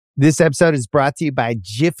This episode is brought to you by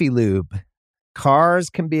Jiffy Lube.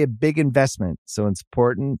 Cars can be a big investment, so it's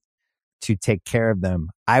important to take care of them.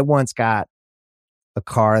 I once got a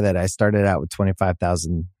car that I started out with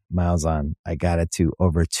 25,000 miles on. I got it to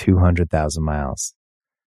over 200,000 miles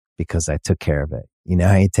because I took care of it. You know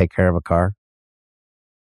how you take care of a car?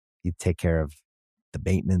 You take care of the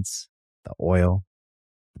maintenance, the oil,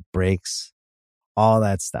 the brakes, all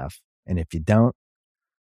that stuff. And if you don't,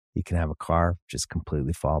 you can have a car just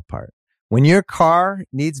completely fall apart. When your car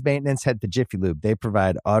needs maintenance, head to Jiffy Lube. They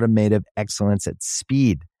provide automotive excellence at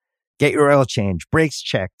speed. Get your oil change, brakes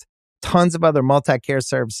checked, tons of other multi-care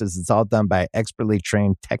services. It's all done by expertly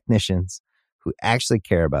trained technicians who actually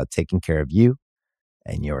care about taking care of you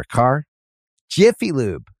and your car. Jiffy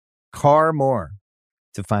Lube, car more.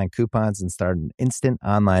 To find coupons and start an instant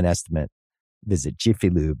online estimate, visit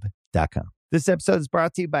jiffylube.com. This episode is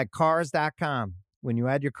brought to you by Cars.com. When you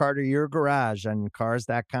add your car to your garage on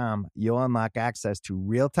Cars.com, you'll unlock access to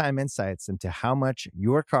real-time insights into how much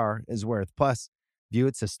your car is worth. Plus, view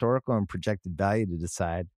its historical and projected value to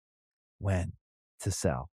decide when to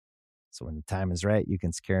sell. So when the time is right, you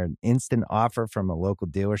can secure an instant offer from a local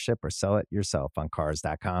dealership or sell it yourself on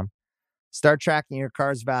Cars.com. Start tracking your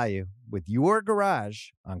car's value with your garage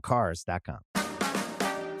on Cars.com.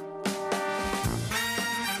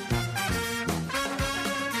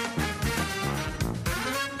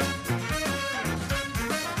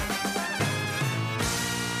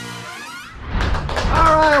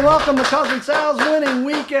 All right, welcome to Cousin Sal's winning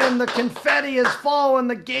weekend. The confetti has fallen,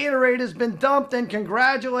 the Gatorade has been dumped, and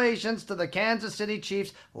congratulations to the Kansas City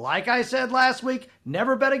Chiefs. Like I said last week,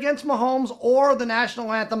 never bet against Mahomes or the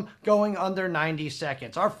national anthem going under 90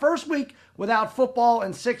 seconds. Our first week without football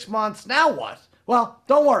in 6 months. Now what? Well,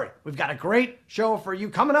 don't worry. We've got a great show for you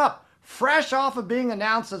coming up. Fresh off of being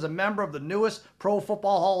announced as a member of the newest Pro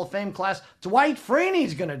Football Hall of Fame class, Dwight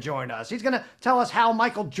Freeney's going to join us. He's going to tell us how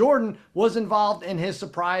Michael Jordan was involved in his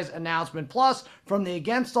surprise announcement. Plus, from the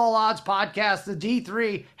Against All Odds podcast, the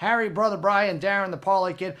D3, Harry, Brother Brian, Darren, the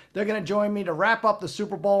Parlay Kid, they're going to join me to wrap up the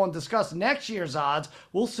Super Bowl and discuss next year's odds.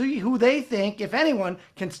 We'll see who they think, if anyone,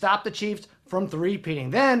 can stop the Chiefs from three-peating.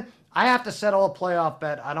 Then, I have to settle a playoff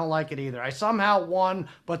bet. I don't like it either. I somehow won,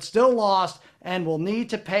 but still lost, and will need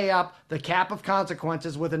to pay up the cap of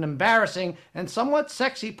consequences with an embarrassing and somewhat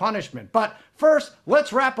sexy punishment. But first,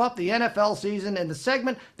 let's wrap up the NFL season in the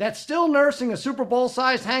segment that's still nursing a Super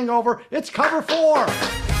Bowl-sized hangover. It's Cover 4.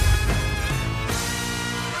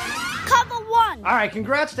 All right,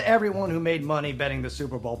 congrats to everyone who made money betting the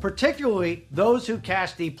Super Bowl, particularly those who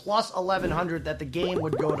cashed the plus 1,100 that the game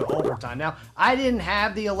would go to overtime. Now, I didn't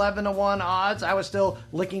have the 11-1 odds. I was still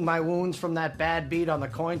licking my wounds from that bad beat on the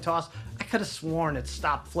coin toss. I could have sworn it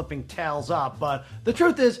stopped flipping tails up, but the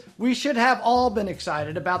truth is, we should have all been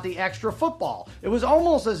excited about the extra football. It was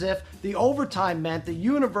almost as if the overtime meant the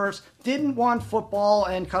universe didn't want football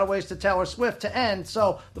and cutaways to Taylor Swift to end,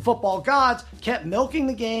 so the football gods kept milking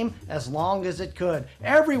the game as long as it could.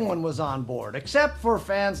 Everyone was on board, except for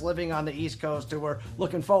fans living on the East Coast who were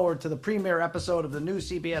looking forward to the premiere episode of the new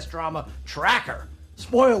CBS drama Tracker.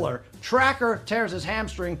 Spoiler, Tracker tears his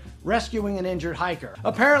hamstring rescuing an injured hiker.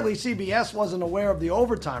 Apparently, CBS wasn't aware of the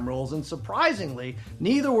overtime rules, and surprisingly,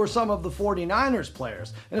 neither were some of the 49ers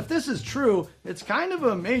players. And if this is true, it's kind of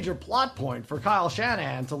a major plot point for Kyle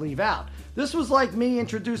Shanahan to leave out. This was like me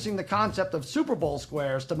introducing the concept of Super Bowl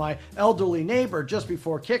squares to my elderly neighbor just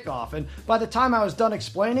before kickoff, and by the time I was done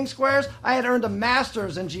explaining squares, I had earned a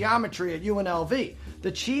master's in geometry at UNLV.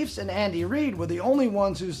 The Chiefs and Andy Reid were the only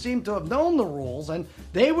ones who seemed to have known the rules, and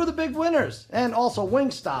they were the big winners. And also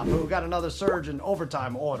Wingstop, who got another surge in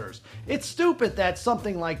overtime orders. It's stupid that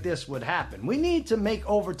something like this would happen. We need to make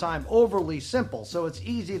overtime overly simple so it's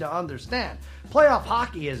easy to understand. Playoff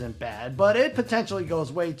hockey isn't bad, but it potentially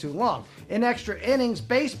goes way too long. In extra innings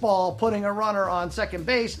baseball, putting a runner on second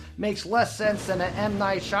base makes less sense than an M.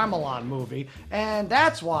 Night Shyamalan movie, and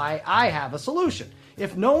that's why I have a solution.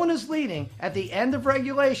 If no one is leading at the end of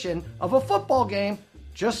regulation of a football game,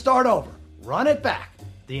 just start over. Run it back.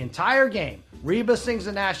 The entire game. Reba sings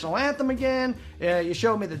the national anthem again, you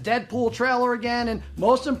show me the Deadpool trailer again, and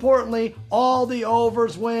most importantly, all the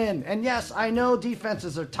overs win. And yes, I know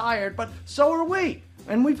defenses are tired, but so are we.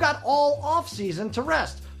 And we've got all off-season to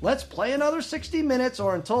rest. Let's play another 60 minutes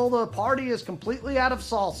or until the party is completely out of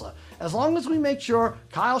salsa. As long as we make sure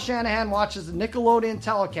Kyle Shanahan watches the Nickelodeon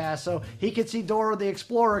telecast so he can see Dora the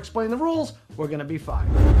Explorer explain the rules, we're going to be fine.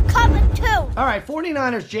 Cover 2. All right,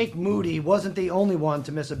 49ers Jake Moody wasn't the only one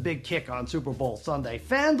to miss a big kick on Super Bowl Sunday.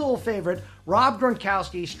 FanDuel favorite Rob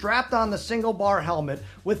Gronkowski strapped on the single bar helmet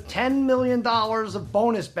with $10 million of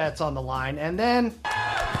bonus bets on the line, and then...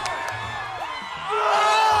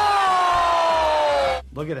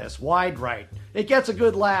 Look at this, wide right. It gets a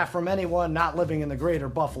good laugh from anyone not living in the greater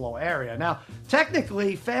Buffalo area. Now,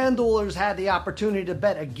 technically, FanDuelers had the opportunity to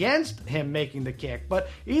bet against him making the kick, but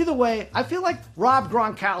either way, I feel like Rob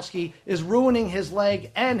Gronkowski is ruining his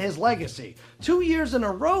leg and his legacy. 2 years in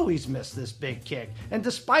a row he's missed this big kick, and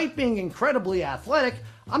despite being incredibly athletic,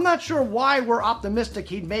 I'm not sure why we're optimistic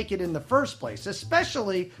he'd make it in the first place,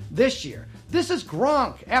 especially this year. This is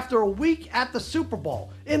Gronk after a week at the Super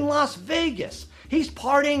Bowl in Las Vegas. He's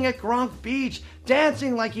partying at Gronk Beach,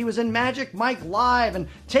 dancing like he was in Magic Mike Live and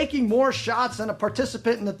taking more shots than a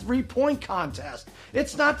participant in the three-point contest.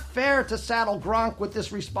 It's not fair to saddle Gronk with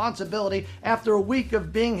this responsibility after a week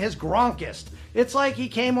of being his Gronkist. It's like he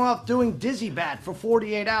came off doing dizzy bat for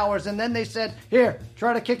 48 hours and then they said, here,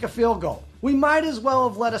 try to kick a field goal. We might as well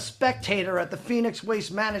have let a spectator at the Phoenix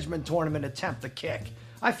Waste Management Tournament attempt the kick.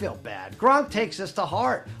 I feel bad. Gronk takes this to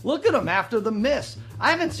heart. Look at him after the miss.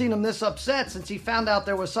 I haven't seen him this upset since he found out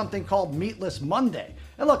there was something called Meatless Monday.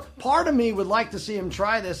 And look, part of me would like to see him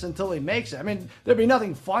try this until he makes it. I mean, there'd be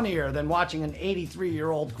nothing funnier than watching an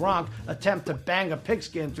 83-year-old Gronk attempt to bang a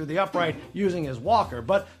pigskin through the upright using his walker.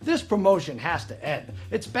 But this promotion has to end.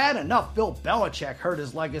 It's bad enough Bill Belichick hurt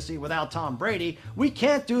his legacy without Tom Brady. We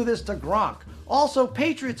can't do this to Gronk. Also,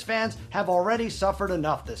 Patriots fans have already suffered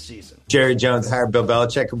enough this season. Jerry Jones hired Bill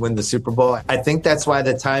Belichick to win the Super Bowl. I think that's why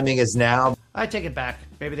the timing is now. I take it back.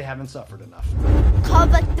 Maybe they haven't suffered enough.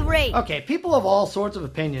 Cover 3. Okay, people have all sorts of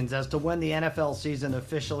opinions as to when the NFL season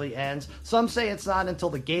officially ends. Some say it's not until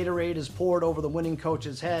the Gatorade is poured over the winning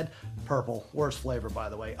coach's head. Purple, worst flavor, by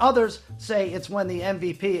the way. Others say it's when the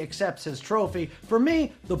MVP accepts his trophy. For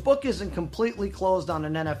me, the book isn't completely closed on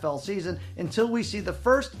an NFL season until we see the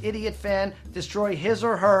first idiot fan destroy his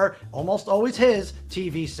or her, almost always his,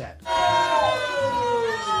 TV set.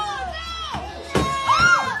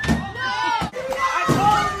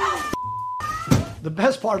 The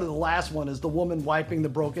best part of the last one is the woman wiping the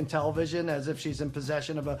broken television as if she's in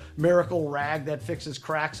possession of a miracle rag that fixes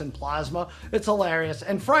cracks and plasma. It's hilarious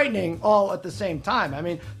and frightening all at the same time. I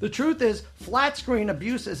mean, the truth is, flat screen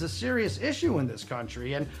abuse is a serious issue in this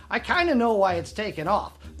country, and I kind of know why it's taken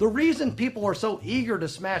off. The reason people are so eager to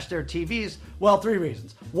smash their TVs, well, 3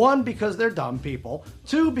 reasons. 1, because they're dumb people.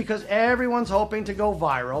 2, because everyone's hoping to go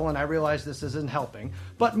viral, and I realize this isn't helping.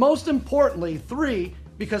 But most importantly, 3,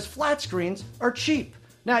 because flat screens are cheap.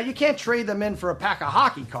 Now, you can't trade them in for a pack of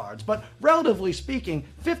hockey cards, but relatively speaking,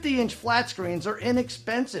 50-inch flat screens are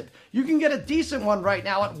inexpensive. You can get a decent one right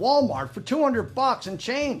now at Walmart for $200 and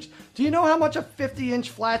change. Do you know how much a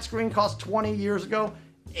 50-inch flat screen cost 20 years ago?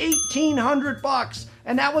 $1,800,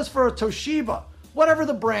 and that was for a Toshiba. Whatever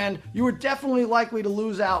the brand, you were definitely likely to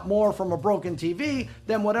lose out more from a broken TV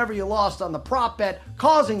than whatever you lost on the prop bet,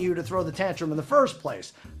 causing you to throw the tantrum in the first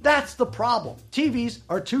place. That's the problem. TVs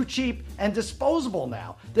are too cheap and disposable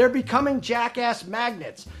now. They're becoming jackass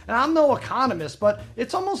magnets. And I'm no economist, but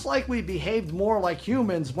it's almost like we behaved more like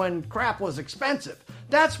humans when crap was expensive.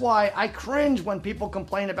 That's why I cringe when people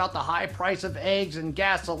complain about the high price of eggs and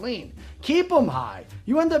gasoline. Keep them high.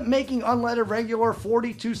 You end up making unleaded regular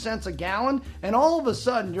 42 cents a gallon, and all of a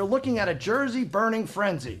sudden you're looking at a Jersey burning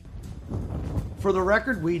frenzy. For the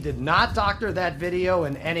record, we did not doctor that video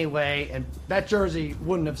in any way, and that Jersey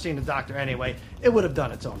wouldn't have seen a doctor anyway. It would have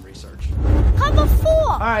done its own research. Cover 4.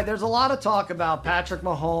 All right, there's a lot of talk about Patrick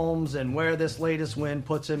Mahomes and where this latest win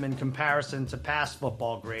puts him in comparison to past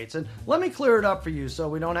football greats. And let me clear it up for you so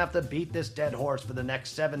we don't have to beat this dead horse for the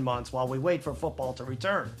next 7 months while we wait for football to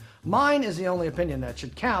return. Mine is the only opinion that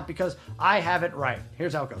should count because I have it right.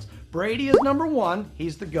 Here's how it goes. Brady is number 1.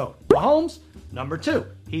 He's the GOAT. Mahomes, number 2.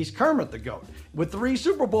 He's Kermit the GOAT. With 3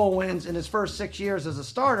 Super Bowl wins in his first 6 years as a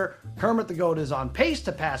starter, Kermit the GOAT is on pace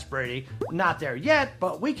to pass Brady. Not there yet,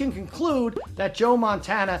 but we can conclude that Joe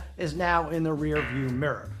Montana is now in the rearview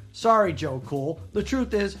mirror. Sorry, Joe Cool. The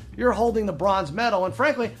truth is, you're holding the bronze medal, and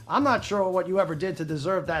frankly, I'm not sure what you ever did to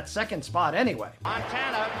deserve that second spot anyway.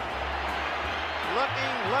 Montana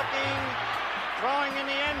looking, throwing in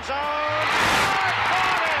the end zone.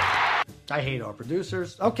 I hate our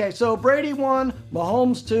producers. Okay, so Brady won,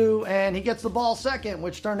 Mahomes 2, and he gets the ball second,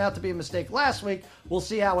 which turned out to be a mistake last week. We'll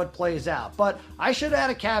see how it plays out. But I should add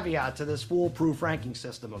a caveat to this foolproof ranking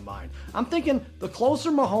system of mine. I'm thinking the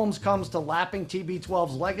closer Mahomes comes to lapping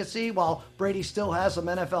TB12's legacy while Brady still has some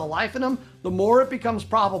NFL life in him, the more it becomes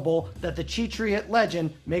probable that the Cheatriot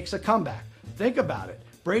legend makes a comeback. Think about it.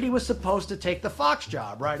 Brady was supposed to take the Fox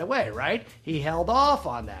job right away, right? He held off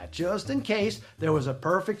on that just in case there was a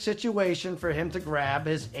perfect situation for him to grab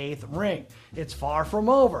his 8th ring. It's far from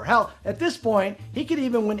over. Hell, at this point, he could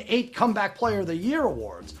even win 8 Comeback Player of the Year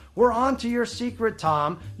awards. we're on to your secret,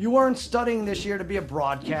 Tom. You weren't studying this year to be a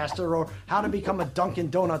broadcaster or how to become a Dunkin'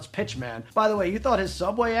 Donuts pitchman. By the way, you thought his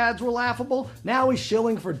Subway ads were laughable? Now he's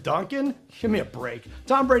shilling for Dunkin'? Give me a break.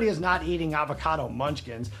 Tom Brady is not eating avocado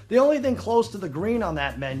munchkins. The only thing close to the green on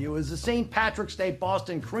that menu is the St. Patrick's Day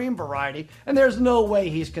Boston cream variety, and there's no way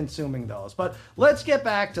he's consuming those. But let's get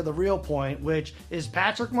back to the real point, which is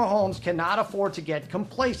Patrick Mahomes cannot afford to get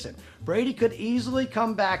complacent. Brady could easily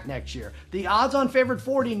come back next year. The odds-on favorite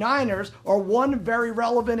 49ers are one very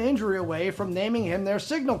relevant injury away from naming him their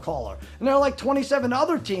signal caller. And there are like 27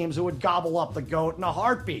 other teams who would gobble up the GOAT in a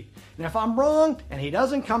heartbeat. And if I'm wrong and he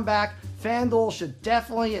doesn't come back, FanDuel should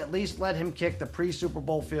definitely at least let him kick the pre-Super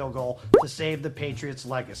Bowl field goal to save the Patriots'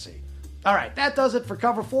 legacy. All right, that does it for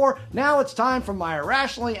Cover 4. Now it's time for my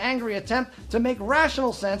irrationally angry attempt to make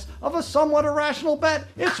rational sense of a somewhat irrational bet.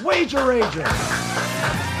 It's Wager Rager.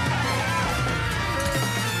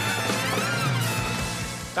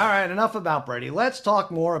 All right, enough about Brady. Let's talk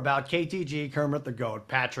more about KTG, Kermit the Goat,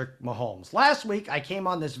 Patrick Mahomes. Last week, I came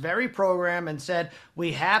on this very program and said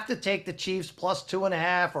we have to take the Chiefs plus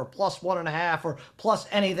 2.5 or plus 1.5 or plus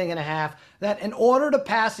anything and a half, that in order to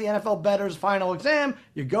pass the NFL bettors' final exam,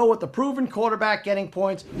 you go with the proven quarterback getting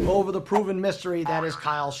points over the proven mystery that is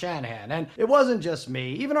Kyle Shanahan. And it wasn't just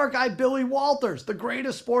me. Even our guy Billy Walters, the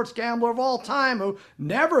greatest sports gambler of all time, who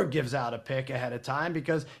never gives out a pick ahead of time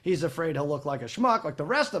because he's afraid he'll look like a schmuck like the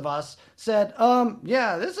rest of us, said,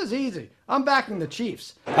 yeah, this is easy. I'm backing the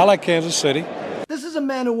Chiefs. I like Kansas City. This is a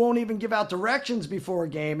man who won't even give out directions before a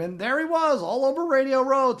game, and there he was, all over Radio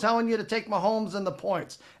Row, telling you to take Mahomes and the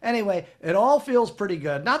points. Anyway, it all feels pretty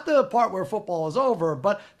good. Not the part where football is over,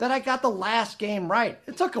 but that I got the last game right.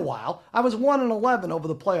 It took a while. I was 1-11 over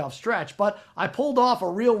the playoff stretch, but I pulled off a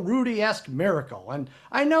real Rudy-esque miracle. And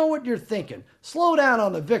I know what you're thinking. Slow down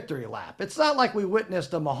on the victory lap. It's not like we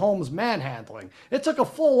witnessed a Mahomes manhandling. It took a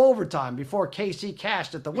full overtime before KC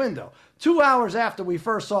cashed at the window. 2 hours after we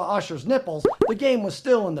first saw Usher's nipples, the game was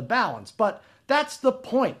still in the balance. But that's the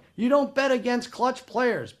point. You don't bet against clutch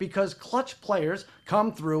players because clutch players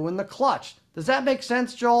come through in the clutch. Does that make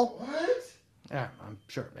sense, Joel? What? Yeah, I'm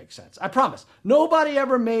sure it makes sense. I promise. Nobody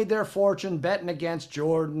ever made their fortune betting against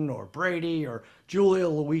Jordan or Brady or Julia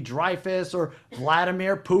Louis-Dreyfus or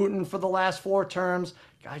Vladimir Putin for the last 4 terms.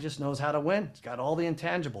 Guy just knows how to win. He's got all the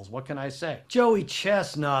intangibles. What can I say? Joey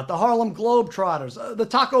Chestnut, the Harlem Globetrotters, the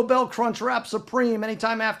Taco Bell Crunchwrap Supreme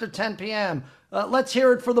anytime after 10 p.m. Let's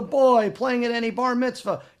hear it for the boy playing at any bar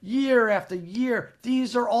mitzvah year after year.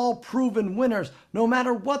 These are all proven winners, no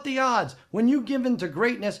matter what the odds. When you give in to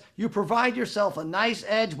greatness, you provide yourself a nice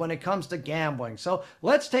edge when it comes to gambling. So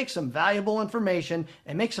let's take some valuable information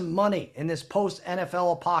and make some money in this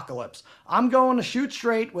post-NFL apocalypse. I'm going to shoot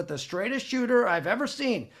straight with the straightest shooter I've ever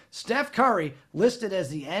seen. Steph Curry, listed as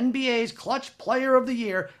the NBA's clutch player of the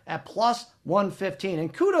year at plus 115.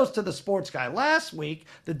 And kudos to the sports guy. Last week,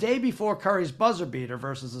 the day before Curry's buzzer beater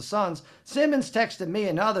versus the Suns, Simmons texted me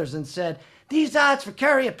and others and said, "These odds for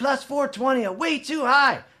Curry at plus 420 are way too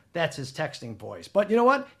high." That's his texting voice. But you know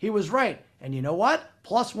what? He was right. And you know what?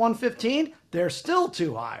 Plus 115, they're still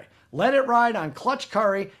too high. Let it ride on Clutch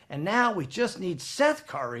Curry, and now we just need Seth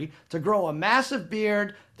Curry to grow a massive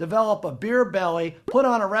beard, develop a beer belly, put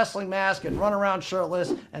on a wrestling mask, and run around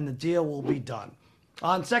shirtless, and the deal will be done.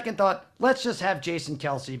 On second thought, let's just have Jason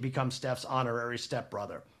Kelce become Steph's honorary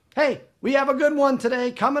stepbrother. Hey, we have a good one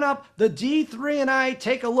today. Coming up, the D3 and I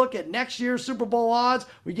take a look at next year's Super Bowl odds.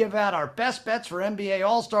 We give out our best bets for NBA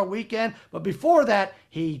All-Star Weekend. But before that,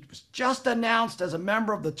 he was just announced as a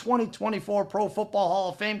member of the 2024 Pro Football Hall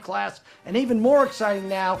of Fame class. And even more exciting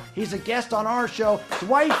now, he's a guest on our show.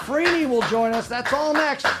 Dwight Freeney will join us. That's all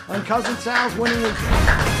next on Cousin Sal's Winning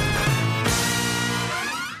Weekend.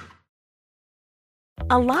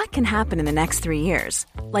 A lot can happen in the next 3 years.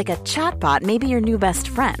 Like a chatbot may be your new best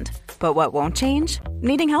friend. But what won't change?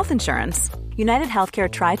 Needing health insurance. United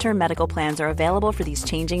Healthcare Tri-Term Medical Plans are available for these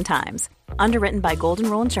changing times. Underwritten by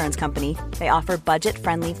Golden Rule Insurance Company, they offer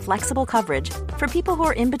budget-friendly, flexible coverage for people who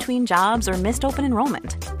are in between jobs or missed open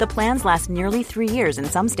enrollment. The plans last nearly 3 years in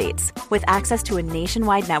some states, with access to a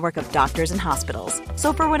nationwide network of doctors and hospitals.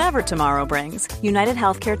 So for whatever tomorrow brings, United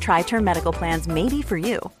Healthcare Tri-Term Medical Plans may be for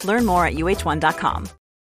you. Learn more at uh1.com.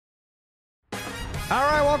 All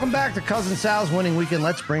right, welcome back to Cousin Sal's Winning Weekend.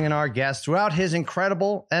 Let's bring in our guest. Throughout his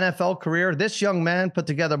incredible NFL career, this young man put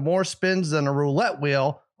together more spins than a roulette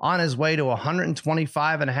wheel on his way to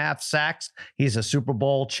 125.5 sacks. He's a Super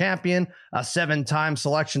Bowl champion, a 7-time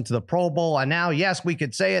selection to the Pro Bowl, and now, yes, we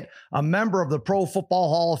could say it, a member of the Pro Football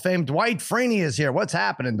Hall of Fame. Dwight Freeney is here. What's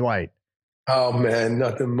happening, Dwight? Oh, man,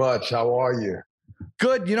 nothing much. How are you?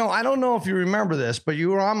 Good. You know, I don't know if you remember this, but you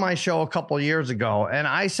were on my show a couple of years ago, and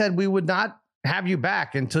I said we would not have you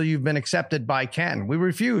back until you've been accepted by Ken. We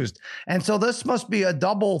refused. And so this must be a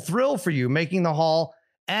double thrill for you, making the Hall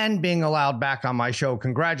and being allowed back on my show.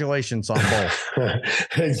 Congratulations on both.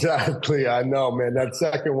 Exactly. I know, man. That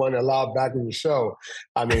second one allowed back in the show.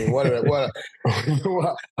 I mean,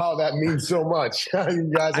 how that means so much.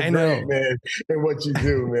 You guys are great, man, in what you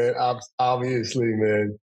do, man. Obviously,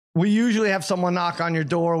 man. We usually have someone knock on your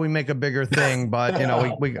door. We make a bigger thing, but you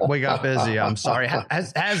know, we got busy. I'm sorry.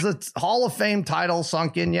 Has the Hall of Fame title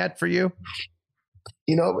sunk in yet for you?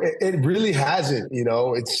 You know, it really hasn't. You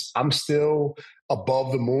know, I'm still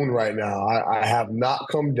above the moon right now. I have not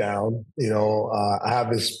come down. You know, I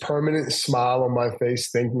have this permanent smile on my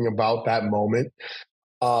face thinking about that moment.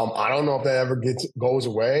 I don't know if that ever goes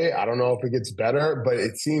away. I don't know if it gets better, but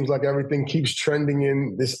it seems like everything keeps trending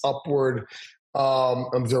in this upward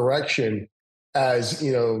direction as,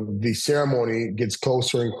 you know, the ceremony gets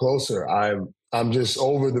closer and closer. I'm just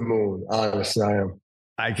over the moon. Honestly, I am.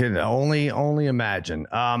 I can only imagine.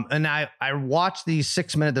 And I watched these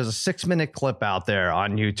 6 minute. There's a 6 minute clip out there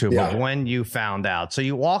on YouTube of when you found out. So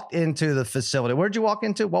you walked into the facility. Where'd you walk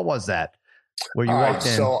into? What was that? Where you walked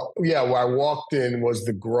in? So where I walked in was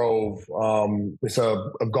the Grove. It's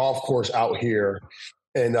a golf course out here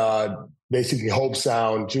in basically Hope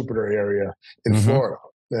Sound, Jupiter area in Florida.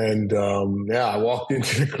 And I walked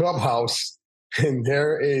into the clubhouse, and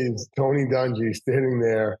there is Tony Dungy standing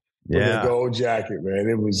there with a gold jacket, man.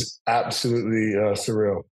 It was absolutely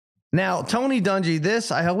surreal. Now, Tony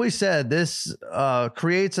Dungy, I always said this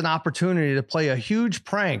creates an opportunity to play a huge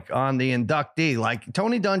prank on the inductee. Like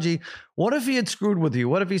Tony Dungy, what if he had screwed with you?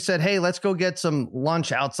 What if he said, hey, let's go get some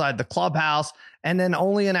lunch outside the clubhouse? And then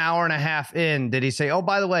only an hour and a half in, did he say, oh,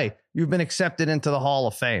 by the way, you've been accepted into the Hall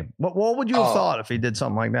of Fame? What would you have thought if he did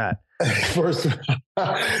something like that? First,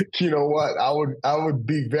 you know what? I would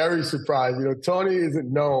be very surprised. You know, Tony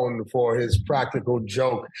isn't known for his practical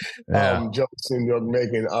jokes in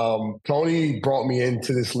making. Tony brought me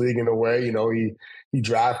into this league in a way. You know, he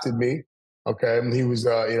drafted me. Okay, and he was,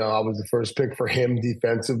 I was the first pick for him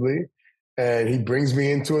defensively, and he brings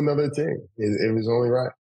me into another team. It was only right.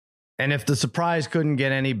 And if the surprise couldn't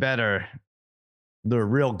get any better, the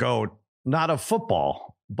real GOAT, not of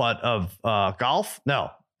football, but of golf, no.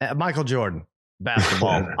 Michael Jordan,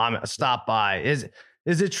 basketball. Stop by. Is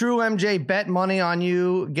it true MJ bet money on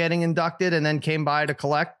you getting inducted and then came by to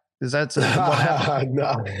collect? Is that what happened? No,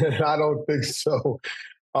 I don't think so.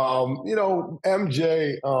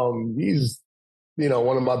 MJ, he's,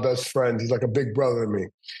 one of my best friends. He's like a big brother to me.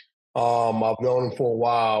 I've known him for a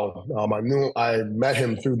while. I met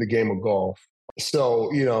him through the game of golf. So,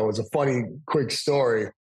 it's a funny, quick story.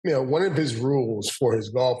 One of his rules for his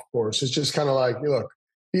golf course is just kind of like, look,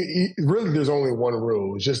 really, there's only one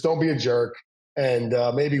rule. It's just don't be a jerk. And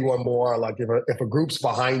maybe one more, like if a group's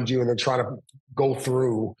behind you and they're trying to go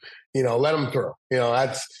through, let them through.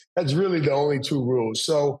 That's really the only two rules.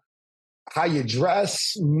 So how you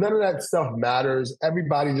dress, none of that stuff matters.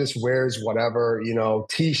 Everybody just wears whatever,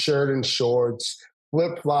 T-shirt and shorts,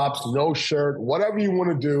 flip-flops, no shirt, whatever you want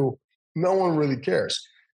to do. No one really cares.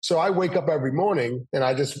 So I wake up every morning and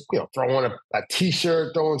I just, throw on a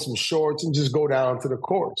T-shirt, throw on some shorts and just go down to the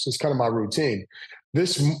course. It's kind of my routine.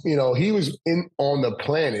 This, he was on the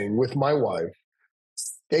planning with my wife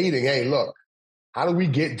stating, hey, look, how do we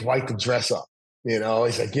get Dwight to dress up? He's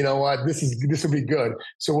like, you know what, this will be good.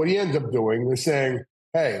 So what he ends up doing is saying,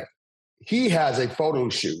 hey, he has a photo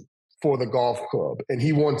shoot for the golf club and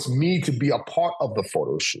he wants me to be a part of the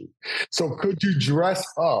photo shoot. So could you dress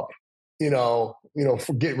up,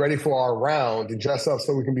 get ready for our round and dress up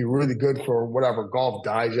so we can be really good for whatever Golf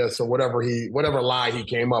Digest or whatever lie he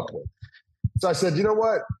came up with. So I said, you know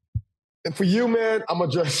what? And for you, man, I'm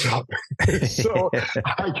going to dress up. So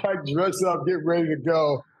I got dressed up, get ready to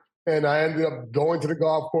go. And I ended up going to the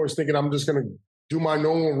golf course thinking I'm just going to do my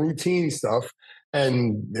normal routine stuff.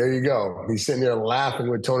 And there you go. He's sitting there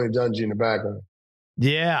laughing with Tony Dungy in the background.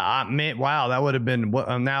 Yeah, wow, that would have been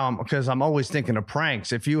because I'm always thinking of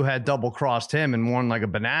pranks. If you had double crossed him and worn like a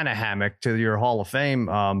banana hammock to your Hall of Fame,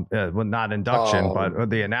 not induction, but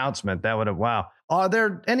the announcement, that would have, wow. Are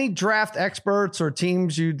there any draft experts or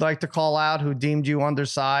teams you'd like to call out who deemed you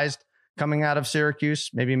undersized coming out of Syracuse?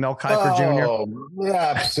 Maybe Mel Kiper Jr.?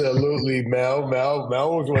 Yeah, absolutely. Mel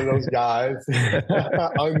was one of those guys.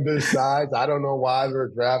 Undersized. I don't know why they're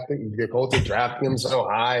drafting. The Colts are drafting him so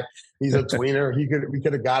high. He's a tweener. We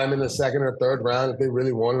could have got him in the second or third round if they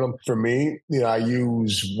really wanted him. For me, I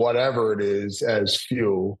use whatever it is as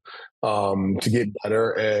fuel to get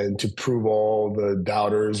better and to prove all the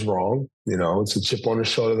doubters wrong. It's a chip on the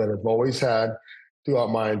shoulder that I've always had.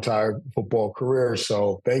 throughout my entire football career.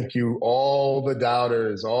 So thank you, all the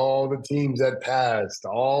doubters, all the teams that passed,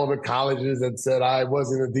 all the colleges that said I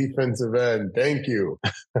wasn't a defensive end. Thank you.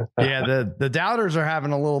 Yeah, the doubters are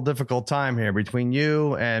having a little difficult time here between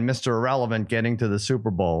you and Mr. Irrelevant getting to the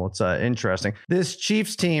Super Bowl. It's interesting. This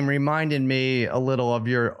Chiefs team reminded me a little of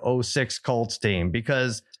your 06 Colts team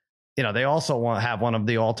because, you know, they also have one of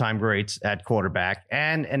the all-time greats at quarterback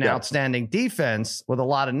and an outstanding defense with a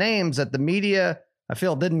lot of names that the media, I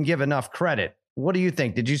feel, didn't give enough credit. What do you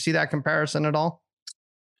think? Did you see that comparison at all?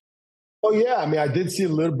 Oh, yeah. I mean, I did see a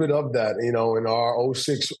little bit of that, you know, in our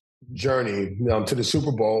 06 journey to the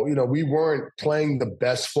Super Bowl. You know, we weren't playing the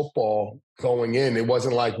best football going in. It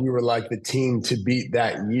wasn't like we were like the team to beat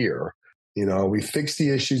that year. You know, we fixed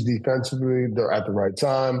the issues defensively. They're at the right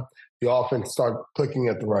time. The offense started clicking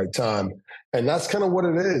at the right time. And that's kind of what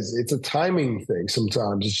it is. It's a timing thing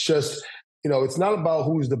sometimes. It's just, you know, it's not about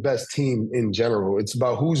who's the best team in general. It's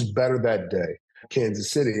about who's better that day. Kansas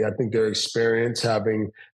City, I think their experience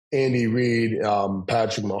having Andy Reid,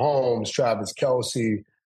 Patrick Mahomes, Travis Kelce,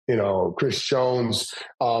 you know, Chris Jones,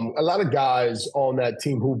 a lot of guys on that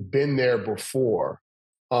team who've been there before,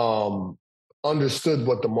 understood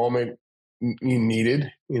what the moment you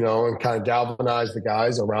needed, you know, and kind of galvanized the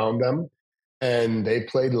guys around them. And they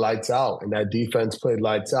played lights out, and that defense played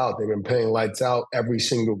lights out. They've been playing lights out every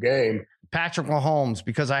single game. Patrick Mahomes,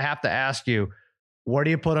 because I have to ask you, where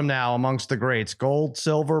do you put him now amongst the greats? Gold,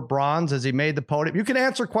 silver, bronze? Has he made the podium? You can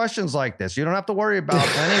answer questions like this. You don't have to worry about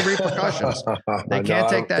any repercussions. They can't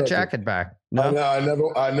take that jacket back. No,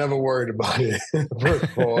 I never worried about it. First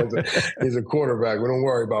of all, he's a quarterback. We don't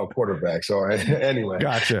worry about quarterbacks. All right. Anyway,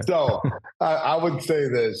 gotcha. So I would say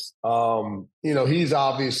this. You know, he's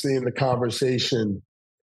obviously in the conversation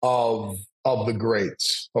of the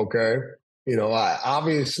greats. Okay. You know,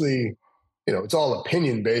 obviously, you know, it's all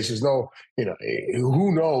opinion based. There's no, you know,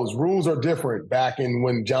 who knows? Rules are different back in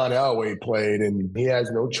when John Elway played, and he has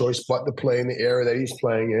no choice but to play in the era that he's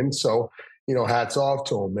playing in. So, you know, hats off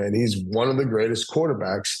to him, man. He's one of the greatest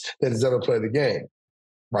quarterbacks that has ever played the game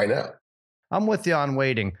right now. I'm with you on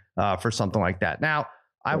waiting for something like that. Now,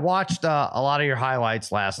 I watched a lot of your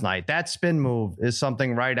highlights last night. That spin move is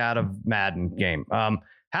something right out of Madden game.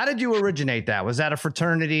 How did you originate that? Was that a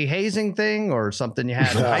fraternity hazing thing or something you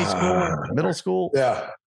had in high school, middle school?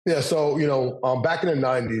 Yeah. So, you know, back in the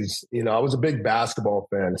 90s, you know, I was a big basketball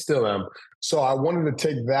fan, still am. So I wanted to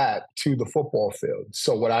take that to the football field.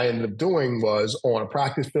 So what I ended up doing was on a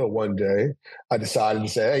practice field one day, I decided to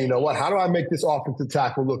say, hey, you know what? How do I make this offensive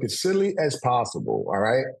tackle look as silly as possible? All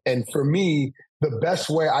right. And for me, the best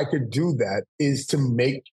way I could do that is to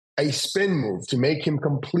make a spin move, to make him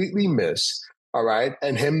completely miss. All right.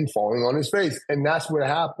 And him falling on his face. And that's what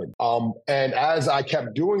happened. And as I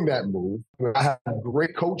kept doing that move, I had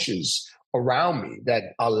great coaches around me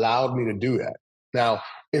that allowed me to do that. Now,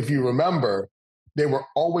 if you remember, they were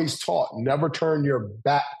always taught, never turn your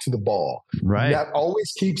back to the ball. Right.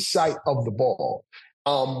 Always keep sight of the ball.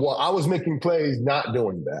 Well, I was making plays not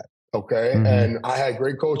doing that. Okay. Mm-hmm. And I had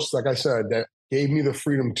great coaches, like I said, that gave me the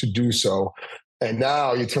freedom to do so. And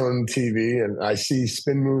now you turn on the TV and I see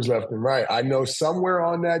spin moves left and right. I know somewhere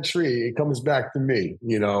on that tree, it comes back to me,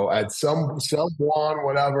 you know, at someone,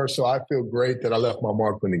 whatever. So I feel great that I left my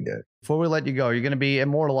mark on the game. Before we let you go, you're going to be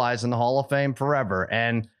immortalized in the Hall of Fame forever.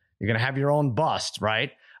 And you're going to have your own bust, right?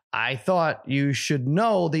 I thought you should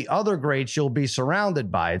know the other greats you'll be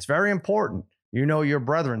surrounded by. It's very important. You know your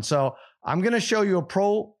brethren. So I'm going to show you a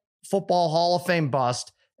Pro Football Hall of Fame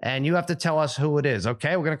bust. And you have to tell us who it is,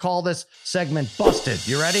 okay? We're going to call this segment Busted.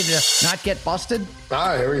 You ready to not get busted? All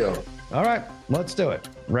right, here we go. All right, let's do it.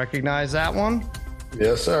 Recognize that one?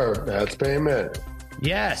 Yes, sir. That's Peyton Manning.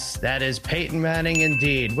 Yes, that is Peyton Manning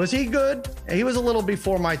indeed. Was he good? He was a little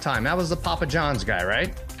before my time. That was the Papa John's guy,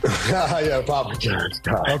 right? Yeah, Papa John's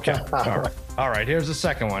guy. Okay, all right, here's the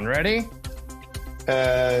second one. Ready?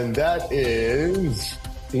 And that is,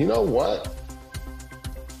 you know what?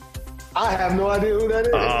 I have no idea who that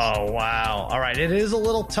is. Oh, wow. All right. It is a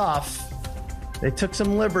little tough. They took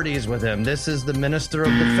some liberties with him. This is the Minister of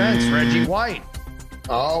Defense, Reggie White.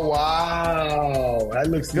 Oh, wow. That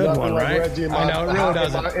looks good nothing one, like right? Reggie. I know, it really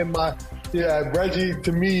doesn't. Yeah, Reggie,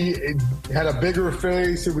 to me, it had a bigger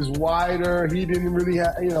face. It was wider. He didn't really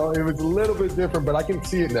have, you know, it was a little bit different, but I can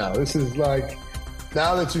see it now. This is like,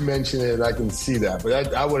 now that you mention it, I can see that.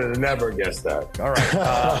 But I would have never guessed that. All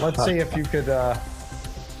right. Let's see if you could...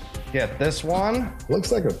 get this one.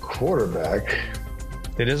 Looks like a quarterback.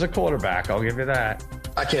 It is a quarterback. I'll give you that.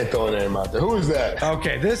 I can't throw a name out there. Who is that?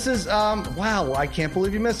 Okay, this is, wow, I can't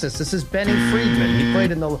believe you missed this. This is Benny Friedman. He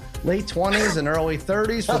played in the late 20s and early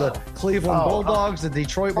 30s for the Cleveland Bulldogs, the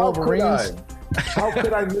Detroit Wolverines. How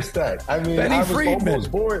could I miss that? I mean, Benny I was Friedman.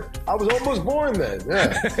 almost born. I was almost born then.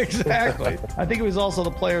 Yeah. Exactly. I think he was also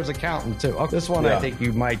the player's accountant, too. Oh, this one I think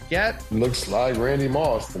you might get. Looks like Randy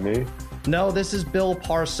Moss to me. No, this is Bill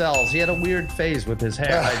Parcells. He had a weird phase with his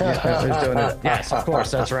hair. Yes, of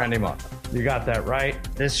course, that's Randy Moss. You got that right.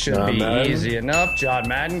 This should be Madden. Easy enough. John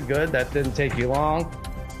Madden, good. That didn't take you long.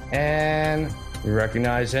 And you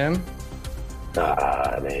recognize him?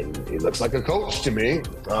 I mean, he looks like a coach to me.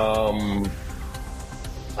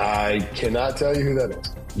 I cannot tell you who that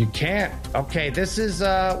is. You can't. Okay, this is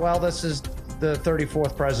the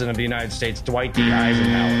 34th president of the United States, Dwight D.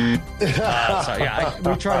 Eisenhower.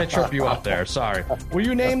 We try to trip you up there. Sorry. Were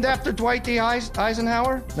you named after Dwight D.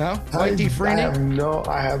 Eisenhower? No? Dwight D. Freeney?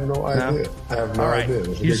 I have no idea. I have no idea.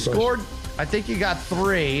 You scored, I think you got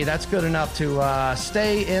 3. That's good enough to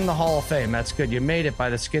stay in the Hall of Fame. That's good. You made it by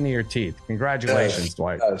the skin of your teeth. Congratulations,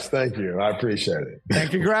 Dwight. Yes, thank you. I appreciate it. And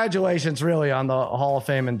congratulations, really, on the Hall of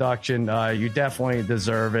Fame induction. You definitely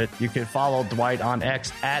deserve it. You can follow Dwight on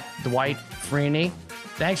X at Dwight Freeney.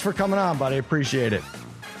 Thanks for coming on, buddy. Appreciate it.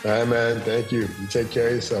 All right, man. Thank you. You take care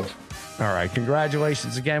of yourself. All right.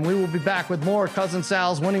 Congratulations again. We will be back with more Cousin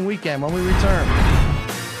Sal's Winning Weekend when we return.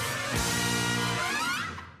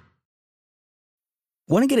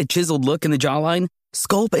 Want to get a chiseled look in the jawline?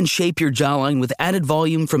 Sculpt and shape your jawline with added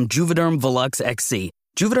volume from Juvederm Volux XC.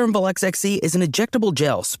 Juvederm Volux XC is an injectable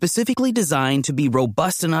gel specifically designed to be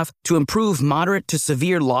robust enough to improve moderate to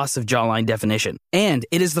severe loss of jawline definition. And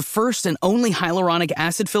it is the first and only hyaluronic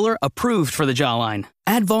acid filler approved for the jawline.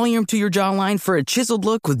 Add volume to your jawline for a chiseled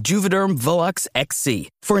look with Juvederm Volux XC.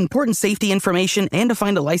 For important safety information and to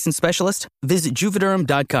find a licensed specialist, visit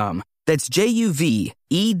Juvederm.com. That's Juvederm.com.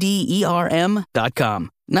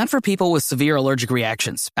 Not for people with severe allergic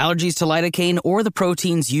reactions, allergies to lidocaine, or the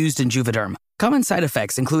proteins used in Juvederm. Common side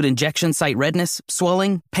effects include injection site redness,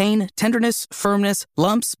 swelling, pain, tenderness, firmness,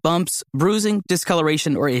 lumps, bumps, bruising,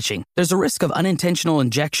 discoloration, or itching. There's a risk of unintentional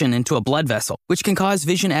injection into a blood vessel, which can cause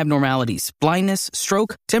vision abnormalities, blindness,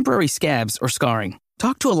 stroke, temporary scabs, or scarring.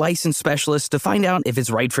 Talk to a licensed specialist to find out if it's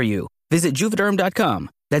right for you. Visit Juvederm.com.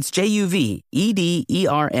 That's Juvederm.com.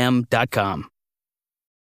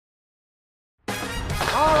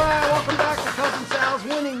 All right, welcome back to Cousin Sal's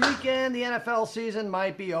Winning Weekend. The NFL season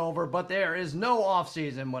might be over, but there is no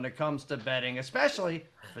off-season when it comes to betting, especially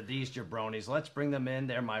for these jabronis. Let's bring them in.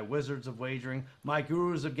 They're my wizards of wagering, my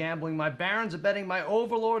gurus of gambling, my barons of betting, my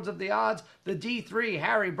overlords of the odds, the D3,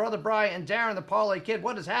 Harry, Brother Bry, and Darren the Parlay Kid.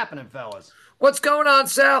 What is happening, fellas? What's going on,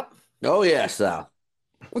 Sal? Oh, yeah, Sal.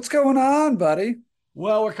 What's going on, buddy?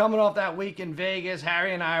 Well, we're coming off that week in Vegas.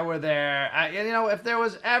 Harry and I were there. If there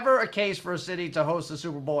was ever a case for a city to host the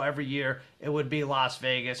Super Bowl every year, it would be Las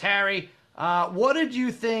Vegas. Harry, what did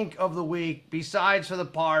you think of the week, besides for the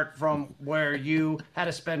part from where you had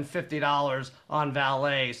to spend $50 on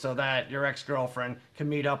valet so that your ex-girlfriend can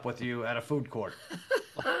meet up with you at a food court?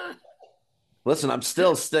 Listen, I'm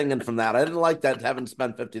still stinging from that. I didn't like that, having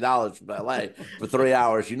spent $50 for valet for 3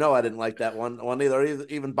 hours. You know I didn't like that one either.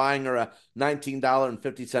 Even buying her a $19.50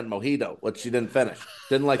 mojito, which she didn't finish.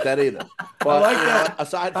 Didn't like that either. But I like that.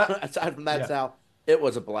 Aside from that, Sal, it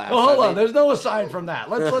was a blast. Well, hold on. There's no aside from that.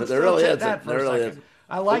 Let's hit that for a second. Is.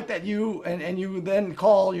 I like that you and you then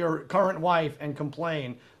call your current wife and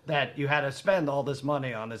complain that you had to spend all this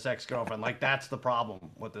money on this ex-girlfriend. Like, that's the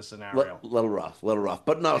problem with this scenario. Little rough.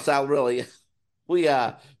 But no, Sal, really. We've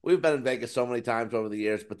been in Vegas so many times over the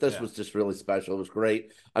years, but this was just really special. It was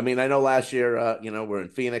great. I mean, I know last year, we're in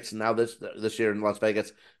Phoenix, and now this year in Las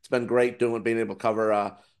Vegas. It's been great being able to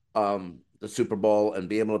cover the Super Bowl and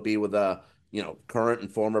be able to be with current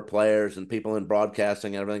and former players and people in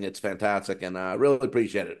broadcasting and everything. It's fantastic, and I really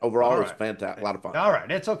appreciate it. Overall, it was fantastic. A lot of fun. All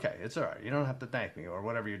right, it's okay. It's all right. You don't have to thank me or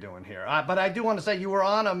whatever you're doing here. But I do want to say you were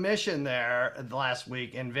on a mission there last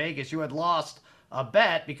week in Vegas. You had lost a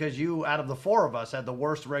bet because you, out of the 4 of us, had the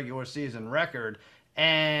worst regular season record,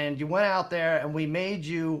 and you went out there and we made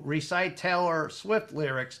you recite Taylor Swift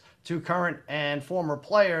lyrics to current and former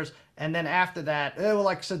players, and then after that, they were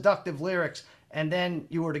like seductive lyrics, and then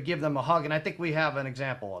you were to give them a hug, and I think we have an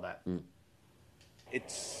example of that.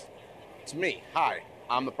 It's me. Hi.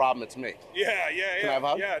 I'm the problem. It's me. Yeah. Can I have a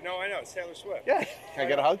hug? Yeah, no, I know. It's Taylor Swift. Yeah. Can I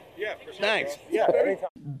get a hug? Yeah, for sure. Thanks. Bro. Yeah, anytime.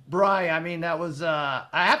 Bry, I mean, that was, I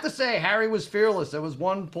have to say, Harry was fearless. There was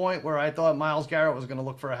one point where I thought Myles Garrett was going to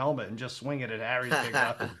look for a helmet and just swing it at Harry's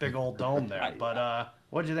big old dome there. But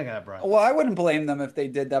what did you think of that, Bry? Well, I wouldn't blame them if they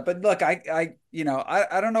did that. But look, I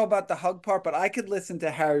don't know about the hug part, but I could listen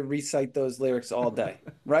to Harry recite those lyrics all day,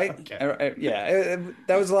 right? Okay.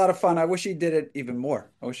 That was a lot of fun. I wish he did it even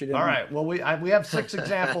more. I wish he did. All right. Well, we have 6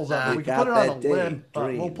 examples of it. We can put it on the loop.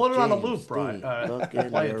 We'll put it on the loop, Bry.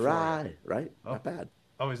 Play it right? Not bad.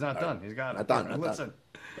 Oh, he's not done. He's got it. Not done. Listen,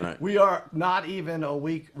 Right. We are not even a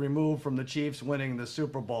week removed from the Chiefs winning the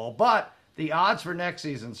Super Bowl, but the odds for next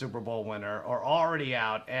season's Super Bowl winner are already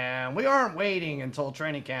out, and we aren't waiting until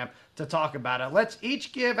training camp to talk about it. Let's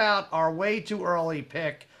each give out our way too early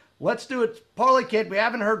pick. Let's do it. Parlay Kid, we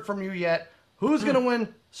haven't heard from you yet. Who's going to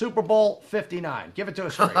win Super Bowl 59? Give it to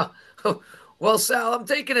us straight. Well, Sal, I'm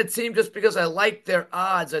taking a team just because I like their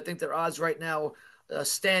odds. I think their odds right now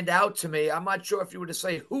stand out to me. I'm not sure if you were to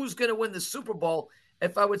say who's going to win the Super Bowl,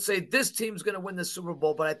 if I would say this team's going to win the Super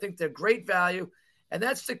Bowl, but I think they're great value. And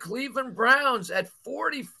that's the Cleveland Browns at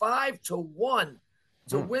 45-1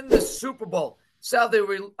 to win the Super Bowl. Sal,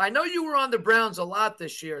 I know you were on the Browns a lot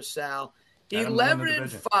this year, Sal.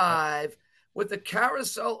 11-5 with a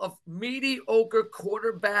carousel of mediocre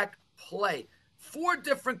quarterback play. 4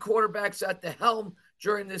 different quarterbacks at the helm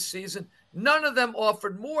during this season. None of them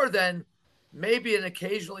offered more than maybe an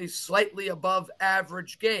occasionally slightly above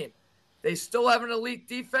average game. They still have an elite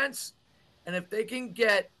defense, and if they can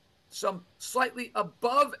get some slightly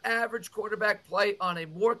above average quarterback play on a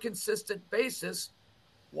more consistent basis,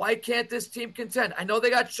 why can't this team contend? I know they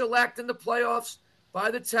got shellacked in the playoffs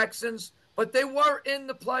by the Texans, but they were in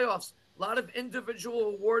the playoffs. A lot of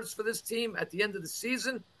individual awards for this team at the end of the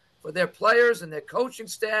season for their players and their coaching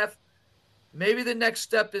staff. Maybe the next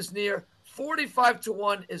step is near.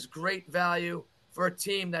 45-1 is great value for a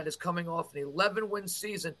team that is coming off an 11-win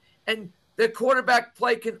season, and their quarterback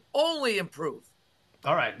play can only improve.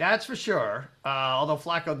 All right, that's for sure. Although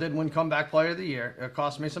Flacco did win Comeback Player of the Year. It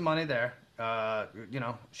cost me some money there.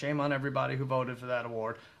 Shame on everybody who voted for that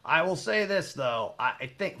award. I will say this, though. I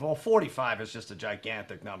think, 45 is just a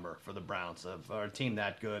gigantic number for the Browns, for a team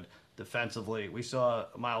that good defensively. We saw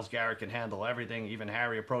Myles Garrett can handle everything, even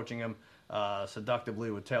Harry approaching him seductively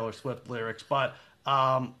with Taylor Swift lyrics. But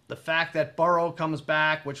the fact that Burrow comes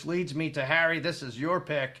back, which leads me to Harry, this is your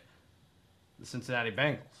pick, the Cincinnati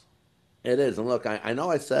Bengals. It is. And look, I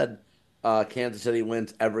know I said Kansas City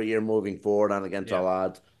wins every year moving forward on against all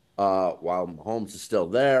odds, while Mahomes is still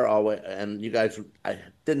there. And you guys, I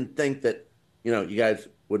didn't think that, you guys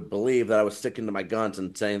would believe that I was sticking to my guns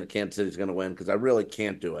and saying that Kansas City's going to win, because I really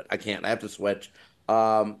can't do it. I can't. I have to switch.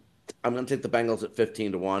 I'm going to take the Bengals at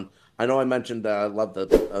 15-1. I know I mentioned I love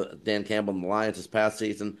the Dan Campbell and the Lions this past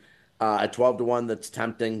season. At 12-1, that's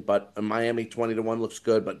tempting, but Miami 20-1 looks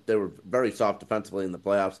good, but they were very soft defensively in the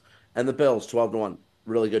playoffs. And the Bills 12-1,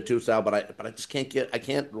 really good too, Sal. But I just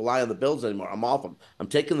can't rely on the Bills anymore. I'm off them. I'm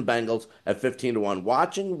taking the Bengals at 15-1.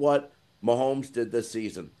 Watching what Mahomes did this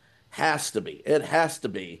season has to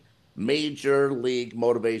be major league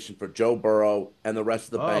motivation for Joe Burrow and the rest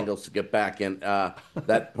of the Bengals to get back in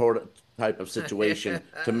that type of situation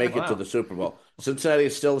to make it to the Super Bowl. Cincinnati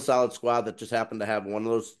is still a solid squad that just happened to have one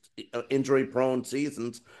of those injury-prone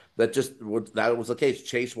seasons that was the case.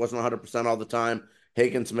 Chase wasn't 100% all the time.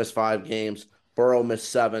 Higgins missed 5 games. Burrow missed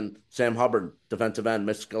 7. Sam Hubbard, defensive end,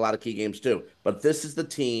 missed a lot of key games too. But this is the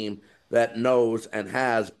team that knows and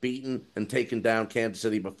has beaten and taken down Kansas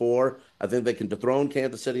City before. I think they can dethrone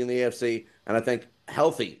Kansas City in the AFC, and I think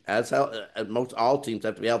healthy, most all teams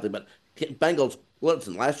have to be healthy. But Bengals,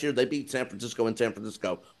 listen, last year they beat San Francisco in San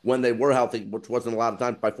Francisco when they were healthy, which wasn't a lot of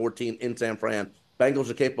times, by 14 in San Fran. Bengals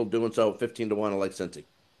are capable of doing so. 15-1, I like Cincy.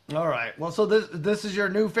 All right. Well, so this is your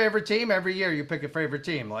new favorite team. Every year you pick a favorite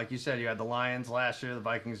team. Like you said, you had the Lions last year, the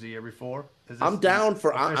Vikings the year before. I'm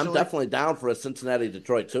definitely down for a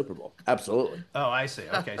Cincinnati-Detroit Super Bowl. Absolutely. Oh, I see.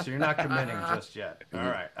 Okay, so you're not committing just yet. All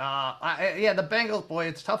right. The Bengals, boy,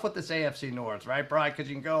 it's tough with this AFC North, right, Brian? Because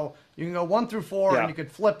you can go 1 through 4, and you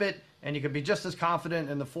could flip it, and you could be just as confident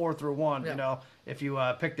in the 4 through 1. Yeah. If you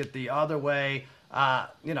picked it the other way.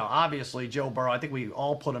 Obviously Joe Burrow, I think we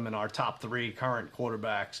all put him in our top 3 current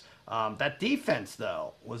quarterbacks. That defense,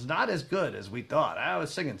 though, was not as good as we thought. I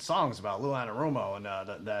was singing songs about Lou Anarumo and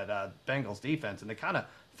that Bengals defense, and they kind of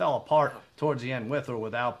fell apart towards the end with or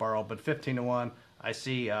without Burrow. But 15-1, I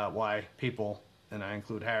see why people, and I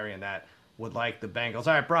include Harry in that, would like the Bengals.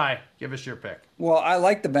 All right, Bri, give us your pick. Well, I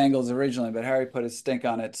liked the Bengals originally, but Harry put his stink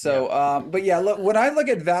on it. So, look, when I look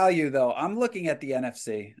at value, though, I'm looking at the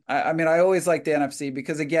NFC. I always like the NFC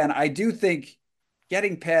because, again, I do think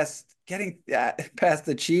getting past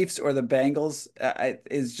the Chiefs or the Bengals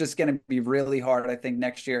is just going to be really hard, I think,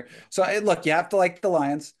 next year. So look, you have to like the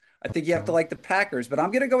Lions. I think you have to like the Packers, but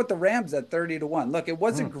I'm going to go with the Rams at 30-1. Look, it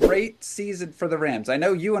was a great season for the Rams. I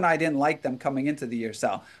know you and I didn't like them coming into the year,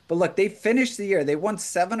 Sal, but look, they finished the year. They won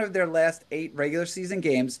 7 of their last 8 regular season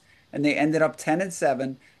games, and they ended up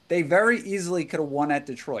 10-7. They very easily could have won at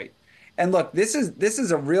Detroit. And look, this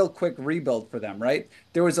is a real quick rebuild for them, right?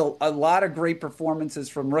 There was a lot of great performances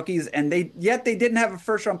from rookies, and they didn't have a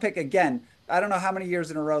first-round pick again. I don't know how many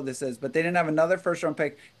years in a row this is, but they didn't have another first-round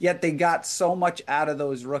pick, yet they got so much out of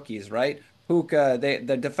those rookies, right? Puka,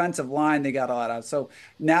 the defensive line, they got a lot out. So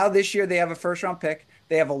now this year they have a first-round pick.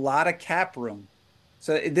 They have a lot of cap room.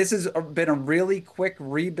 So this has been a really quick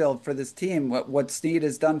rebuild for this team, what Snead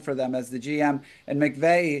has done for them as the GM. And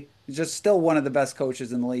McVay is just still one of the best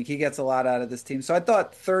coaches in the league. He gets a lot out of this team. So I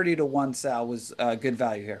thought 30-1, Sal, was good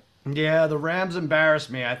value here. Yeah, the Rams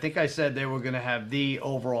embarrassed me. I think I said they were going to have the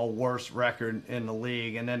overall worst record in the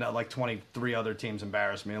league, and then like 23 other teams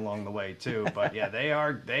embarrassed me along the way too. But yeah, they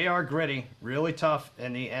are gritty, really tough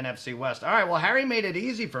in the NFC West. All right, well, Harry made it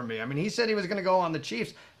easy for me. I mean, he said he was going to go on the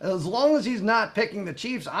Chiefs. As long as he's not picking the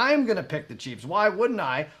Chiefs, I'm going to pick the Chiefs. Why wouldn't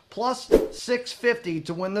I? Plus 650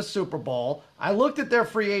 to win the Super Bowl. I looked at their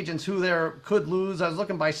free agents who they could lose. I was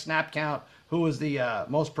looking by snap count. Who was the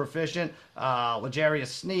most proficient? L'Jarius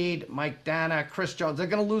Sneed, Mike Dana, Chris Jones. They're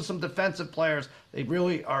going to lose some defensive players. They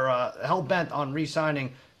really are hell-bent on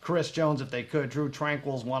re-signing Chris Jones if they could. Drew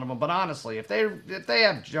Tranquill's one of them. But honestly, if they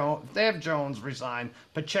have Jones resign,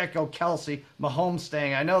 Pacheco, Kelsey, Mahomes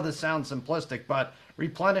staying, I know this sounds simplistic, but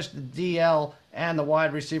replenish the DL and the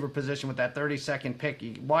wide receiver position with that 32nd pick.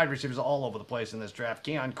 Wide receivers are all over the place in this draft.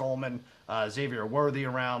 Keon Coleman, Xavier Worthy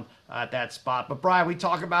around at that spot. But Brian, we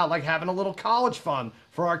talk about like having a little college fun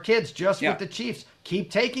for our kids just with the Chiefs. Keep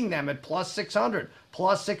taking them at plus 600,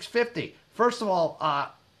 plus 650. First of all,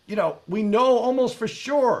 we know almost for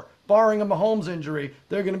sure, barring a Mahomes injury,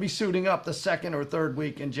 they're going to be suiting up the 2nd or 3rd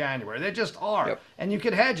week in January. They just are. Yep. And you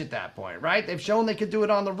could hedge at that point, right? They've shown they could do it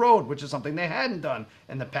on the road, which is something they hadn't done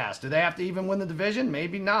in the past. Do they have to even win the division?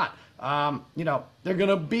 Maybe not. They're going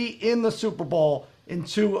to be in the Super Bowl in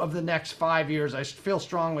 2 of the next 5 years. I feel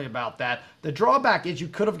strongly about that. The drawback is you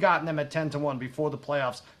could have gotten them at 10-1 before the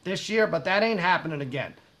playoffs this year, but that ain't happening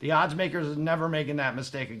again. The odds makers are never making that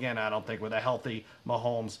mistake again, I don't think, with a healthy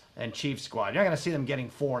Mahomes and Chiefs squad. You're not going to see them getting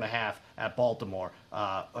 4.5 at Baltimore,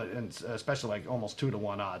 and especially like almost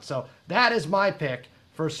 2-1 odds. So that is my pick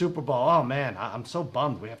for Super Bowl. Oh, man, I'm so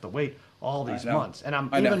bummed we have to wait all these months. And I'm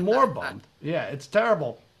even more bummed. Yeah, it's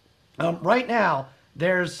terrible. Right now,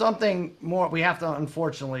 there's something more we have to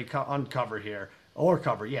unfortunately uncover here. Or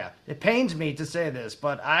cover, yeah. It pains me to say this,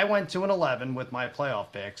 but I went 2-11 with my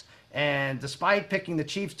playoff picks. And despite picking the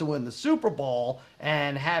Chiefs to win the Super Bowl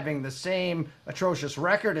and having the same atrocious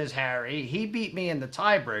record as Harry, he beat me in the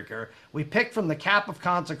tiebreaker. We picked from the cap of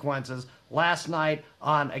consequences last night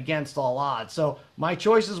on Against All Odds. So my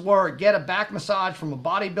choices were get a back massage from a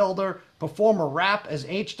bodybuilder, perform a rap as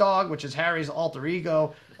H-Dog, which is Harry's alter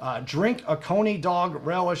ego, drink a Coney Dog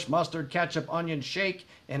relish mustard ketchup onion shake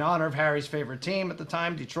in honor of Harry's favorite team at the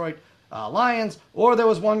time, Detroit Lions, or there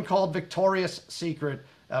was one called Victoria's Secret,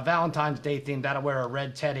 Valentine's Day theme. That'll wear a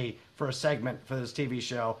red teddy for a segment for this TV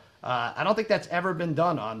show. I don't think that's ever been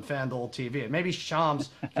done on FanDuel TV. Maybe Shams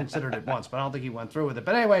considered it once, but I don't think he went through with it.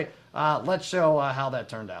 But anyway, let's show how that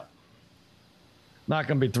turned out. Not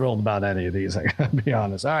going to be thrilled about any of these, I got to be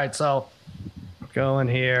honest. All right, so go in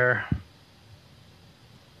here.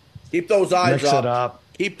 Keep those eyes Mix it up.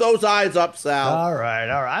 Keep those eyes up, Sal. All right.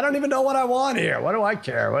 I don't even know what I want here. What do I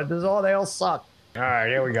care? They all suck. All right,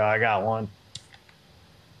 here we go. I got one.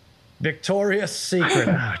 Victoria's Secret.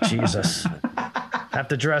 Oh, Jesus. Have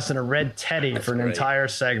to dress in a red teddy for an entire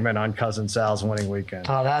segment on Cousin Sal's winning weekend.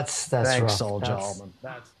 Oh, that's Thanks, rough. Soldier Allman.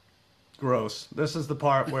 That's gross. This is the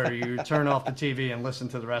part where you turn off the TV and listen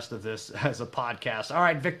to the rest of this as a podcast. All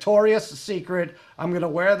right, Victoria's Secret. I'm going to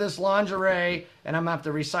wear this lingerie, and I'm going to have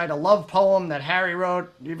to recite a love poem that Harry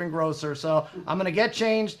wrote, even grosser. So I'm going to get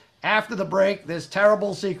changed after the break. This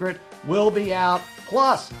terrible secret will be out.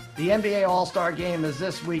 Plus, the NBA All-Star Game is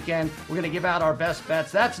this weekend. We're going to give out our best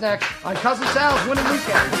bets. That's next on Cousin Sal's Winning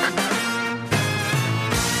Weekend.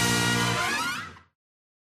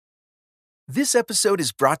 This episode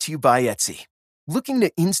is brought to you by Etsy. Looking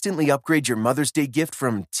to instantly upgrade your Mother's Day gift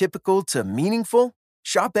from typical to meaningful?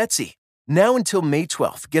 Shop Etsy. Now until May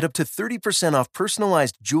 12th, get up to 30% off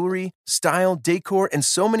personalized jewelry, style, decor, and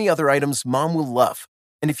so many other items Mom will love.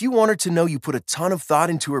 And if you want her to know you put a ton of thought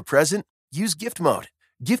into her present, use gift mode.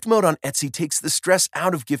 Gift Mode on Etsy takes the stress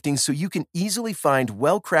out of gifting so you can easily find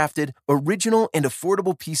well-crafted, original, and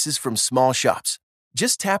affordable pieces from small shops.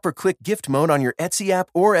 Just tap or click Gift Mode on your Etsy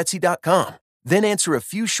app or Etsy.com. Then answer a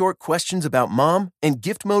few short questions about mom, and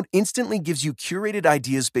Gift Mode instantly gives you curated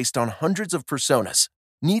ideas based on hundreds of personas.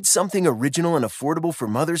 Need something original and affordable for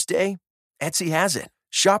Mother's Day? Etsy has it.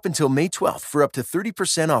 Shop until May 12th for up to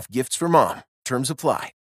 30% off gifts for mom. Terms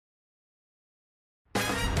apply.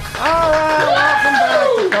 All right, welcome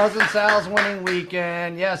back to Cousin Sal's winning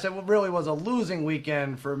weekend. Yes, it really was a losing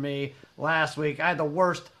weekend for me last week. I had the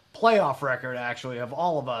worst playoff record, actually, of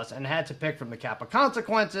all of us, and had to pick from the cap of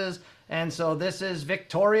consequences. And so this is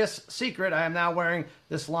Victoria's Secret. I am now wearing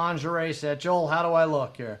this lingerie set. Joel, how do I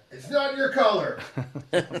look here? It's not your color.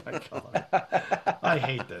 My color. I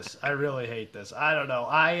hate this. I really hate this. I don't know.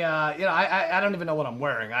 I don't even know what I'm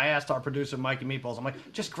wearing. I asked our producer, Mikey Meatballs. I'm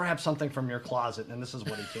like, just grab something from your closet, and this is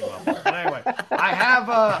what he came up with. But anyway, I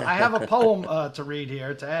have a poem to read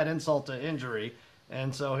here to add insult to injury.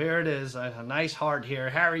 And so here it is, a nice heart here.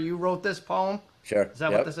 Harry, you wrote this poem? Sure. Is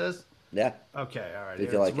that what this is? Yeah. Okay, all right.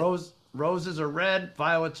 If Here you like it. Roses are red,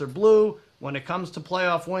 violets are blue. When it comes to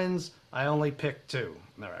playoff wins, I only pick 2.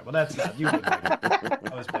 All right, well, that's not. You did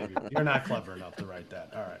that was baby. You're not clever enough to write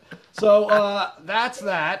that. All right. So that's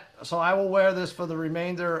that. So I will wear this for the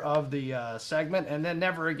remainder of the segment, and then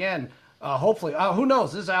never again. Hopefully, who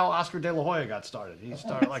knows? This is how Oscar De La Hoya got started. He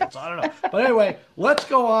started like it, so I don't know. But anyway, let's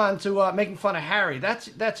go on to making fun of Harry.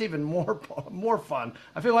 That's even more fun.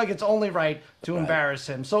 I feel like it's only right to embarrass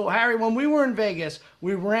him. So Harry, when we were in Vegas,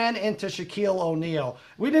 we ran into Shaquille O'Neal.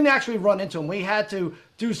 We didn't actually run into him. We had to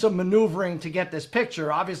do some maneuvering to get this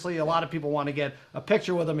picture. Obviously, a lot of people want to get a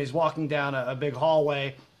picture with him. He's walking down a big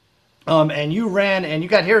hallway, and you ran, and you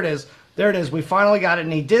got, here it is. There it is. We finally got it,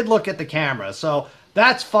 and he did look at the camera. So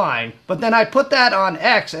that's fine. But then I put that on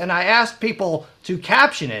X, and I asked people to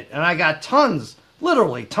caption it, and I got tons,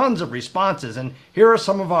 literally tons of responses. And here are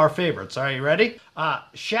some of our favorites. Are you ready?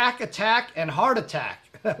 Shaq Attack and Heart Attack.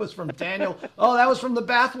 That was from Daniel. Oh, that was from the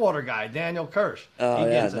bathwater guy, Daniel Kirsch. Oh, he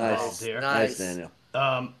yeah, gets nice. involved here. Nice, Daniel.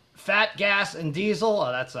 Fat Gas and Diesel.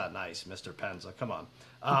 Oh, that's not nice, Mr. Penza. Come on.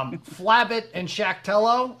 Flabbit and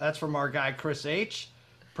Shaqtello. That's from our guy, Chris H.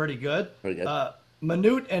 Pretty good. Pretty good.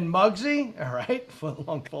 Manute and Muggsy, all right,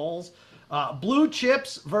 footlong poles. Blue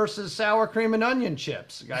chips versus sour cream and onion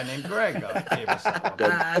chips. A guy named Greg gave us that one.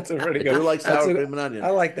 That's a pretty good I do one. like sour cream and onion.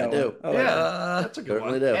 I like that one. I like that. That's a good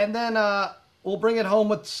Certainly one. do. And then we'll bring it home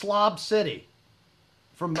with Slob City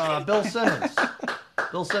from Bill Simmons.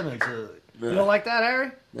 Bill Simmons. You don't like that,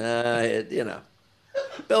 Harry? You know.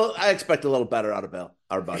 Bill, I expect a little better out of Bill,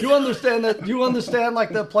 our buddy. Do you understand that? Do you understand like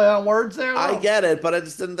the play on words there? I get it, but I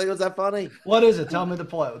just didn't think it was that funny. What is it? Tell me the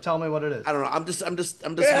play. Tell me what it is. I don't know. I'm just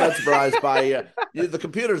mesmerized by the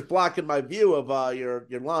computer's blocking my view of your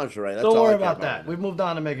lingerie. That's Don't all worry I care about that. We've moved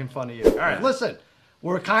on to making fun of you. All right, listen.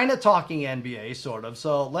 We're kind of talking NBA, sort of.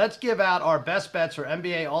 So let's give out our best bets for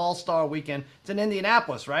NBA All-Star Weekend. It's in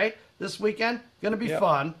Indianapolis, right? This weekend. Going to be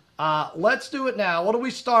fun. Let's do it now. What do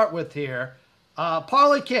we start with here?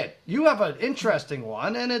 Parlay Kid, you have an interesting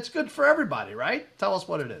one, and it's good for everybody, right? Tell us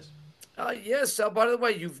what it is. Yes, Sal. By the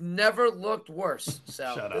way, you've never looked worse,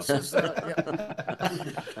 Sal. Shut up. This is,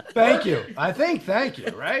 Thank you. Thank you,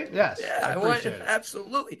 right? Yes. Yeah, I appreciate it.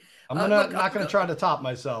 Absolutely. I'm not going to try to top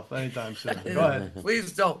myself anytime soon. Go ahead.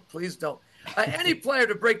 Please don't. Please don't. Any player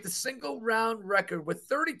to break the single-round record with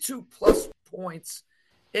 32-plus points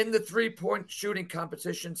in the three-point shooting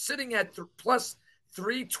competition, sitting at plus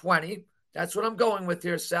 320. That's what I'm going with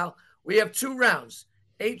here, Sal. We have 2 rounds,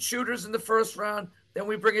 8 shooters in the first round. Then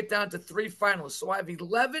we bring it down to 3 finalists. So I have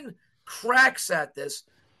 11 cracks at this.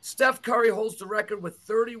 Steph Curry holds the record with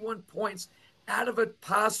 31 points out of a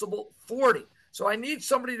possible 40. So I need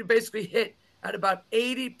somebody to basically hit at about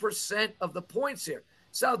 80% of the points here.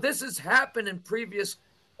 So this has happened in previous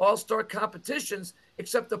All-Star competitions,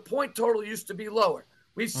 except the point total used to be lower.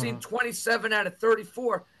 We've seen 27 out of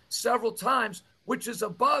 34 several times, which is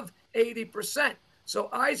above 80%. So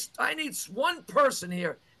I need one person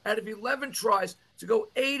here out of 11 tries to go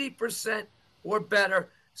 80% or better.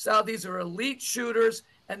 Sal, these are elite shooters,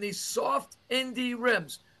 and these soft indie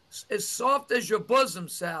rims, as soft as your bosom,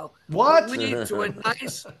 Sal, What? will lead to a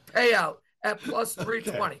nice payout at plus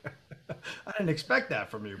 320. I didn't expect that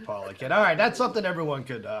from you, Paulie Kid. All right, that's something everyone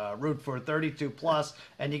could root for, 32+,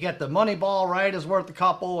 and you get the money ball, right, is worth a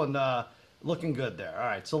couple, and looking good there. All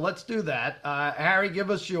right, so let's do that. Harry, give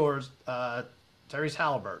us yours. Terry's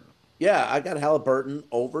Halliburton. Yeah, I got Halliburton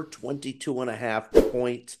over 22.5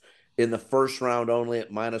 points in the first round only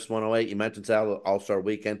at minus 108. You mentioned All-Star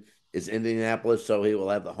Weekend is Indianapolis, so he will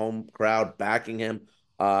have the home crowd backing him.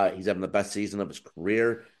 He's having the best season of his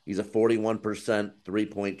career. He's a 41%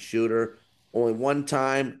 three-point shooter. Only one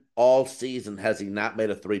time all season has he not made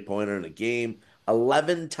a three-pointer in a game.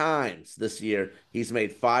 11 times this year he's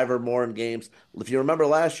made 5 or more in games. If you remember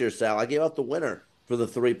last year, Sal, I gave out the winner for the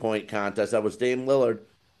three-point contest. That was Dame Lillard,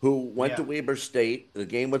 who went to Weber State. The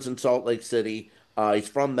game was in Salt Lake City. He's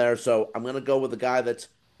from there, so I'm going to go with the guy that's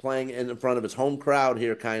playing in front of his home crowd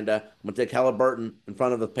here, kind of. I'm going to take Halliburton in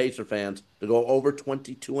front of the Pacer fans to go over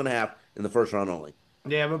 22.5 in the first round only.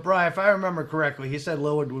 Yeah, but Brian, if I remember correctly, he said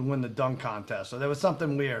Lillard would win the dunk contest. So there was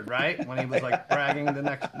something weird, right? When he was like bragging the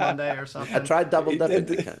next Monday or something. I tried double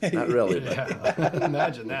dipping. Not really. Yeah.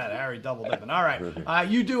 Imagine that, Harry double dipping. All right.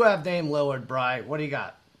 You do have Dame Lillard, Brian. What do you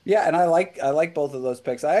got? Yeah, and I like both of those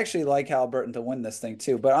picks. I actually like Halliburton to win this thing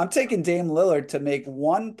too, but I'm taking Dame Lillard to make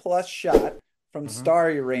 1+ shot from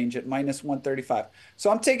Starry range at -135. So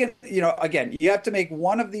I'm taking, again, you have to make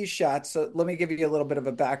one of these shots. So let me give you a little bit of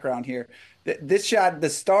a background here. This shot, the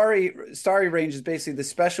Starry range is basically the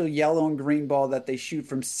special yellow and green ball that they shoot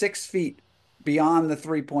from 6 feet beyond the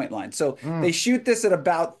 3-point line. So they shoot this at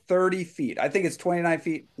about 30 feet. I think it's 29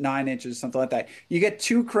 feet, 9 inches, something like that. You get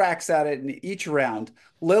 2 cracks at it in each round.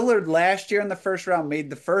 Lillard last year in the first round made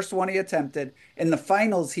the first one he attempted. In the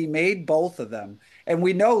finals, he made both of them. And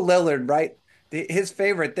we know Lillard, right? His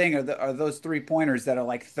favorite thing are those 3-pointers that are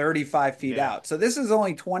like 35 feet out. So this is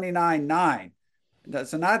only 29.9.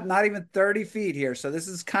 So not even 30 feet here. So this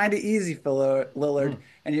is kind of easy for Lillard.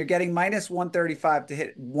 And you're getting -135 to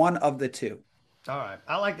hit one of the 2. All right.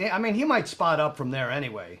 I like that. I mean, he might spot up from there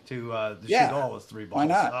anyway to shoot all his 3 balls. Why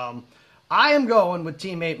not? I am going with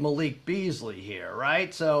teammate Malik Beasley here,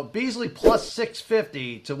 right? So Beasley plus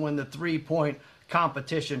 650 to win the 3-point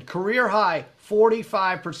competition. Career high,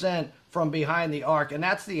 45% from behind the arc, and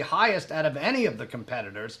that's the highest out of any of the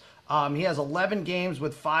competitors. He has 11 games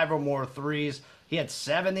with 5 or more threes. He had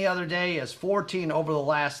 7 the other day. He has 14 over the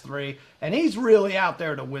last 3, and he's really out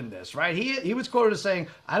there to win this, right? He was quoted as saying,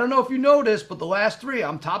 I don't know if you noticed, but the last 3,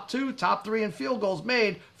 I'm top 2, top 3 in field goals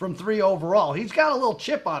made from 3 overall. He's got a little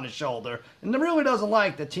chip on his shoulder, and really doesn't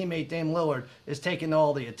like that teammate Dame Lillard is taking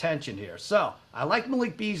all the attention here. So I like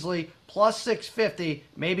Malik Beasley, plus 650.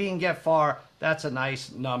 Maybe he can get far. That's a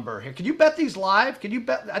nice number here. Can you bet these live? Can you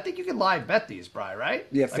bet? I think you can live bet these, Bri, right?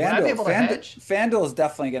 Yeah, like, FanDuel is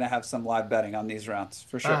definitely going to have some live betting on these rounds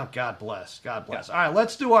for sure. Oh, God bless. God bless. Yeah. All right,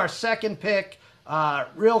 let's do our second pick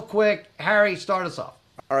real quick. Harry, start us off.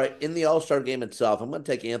 All right, in the All-Star game itself, I'm going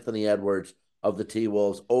to take Anthony Edwards of the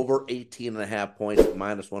T-Wolves over 18.5 points at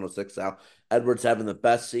 -106. Sal. Edwards having the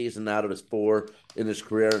best season out of his 4 in his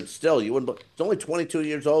career, and still, he's only 22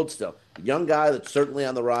 years old still. A young guy that's certainly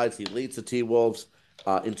on the rise. He leads the T-Wolves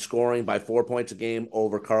in scoring by 4 points a game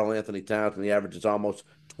over Karl Anthony Towns, and the average is almost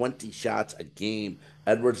 20 shots a game.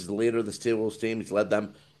 Edwards is the leader of this T-Wolves team. He's led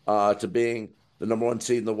them to being the number 1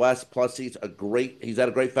 seed in the West. Plus, he's had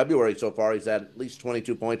a great February so far. He's had at least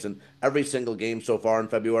 22 points in every single game so far in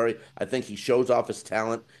February. I think he shows off his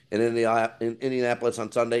talent in Indianapolis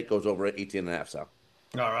on Sunday. Goes over at 18.5. So,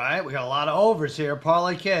 all right, we got a lot of overs here.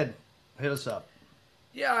 Parlay Kid, hit us up.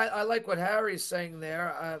 Yeah, I like what Harry's saying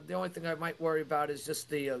there. The only thing I might worry about is just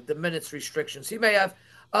the minutes restrictions he may have.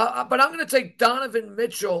 But I'm going to take Donovan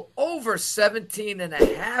Mitchell over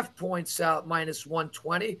 17.5 points out,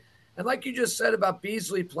 -120. And like you just said about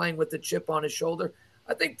Beasley playing with the chip on his shoulder,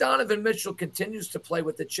 I think Donovan Mitchell continues to play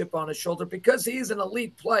with the chip on his shoulder because he's an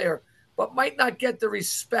elite player, but might not get the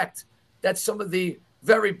respect that some of the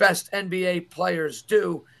very best NBA players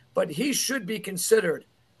do. But he should be considered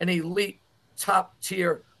an elite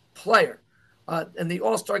top-tier player. And the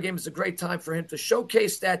All-Star game is a great time for him to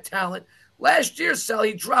showcase that talent. Last year, Sal,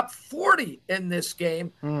 he dropped 40 in this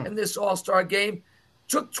game, in this All-Star game.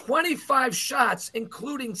 Took 25 shots,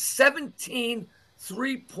 including 17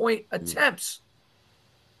 3-point attempts.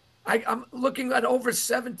 I'm looking at over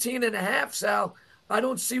 17.5, Sal. I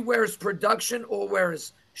don't see where his production or where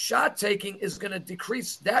his shot taking is going to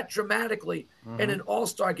decrease that dramatically in an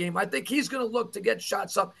All-Star game. I think he's going to look to get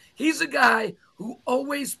shots up. He's a guy who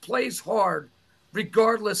always plays hard,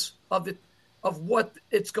 regardless of what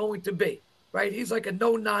it's going to be. Right? He's like a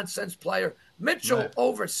no-nonsense player. Mitchell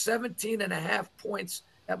over 17.5 points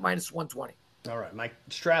at -120. All right, my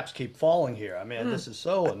straps keep falling here. I mean, this is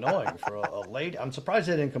so annoying for a lady. I'm surprised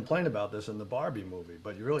they didn't complain about this in the Barbie movie,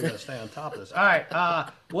 but you really got to stay on top of this. All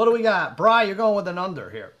right, what do we got? Bri, you're going with an under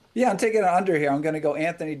here. Yeah, I'm taking an under here. I'm going to go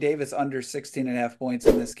Anthony Davis under 16.5 points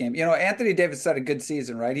in this game. Anthony Davis had a good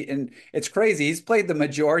season, right? And it's crazy. He's played the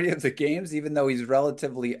majority of the games, even though he's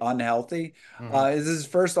relatively unhealthy. This is his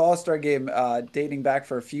first All-Star game dating back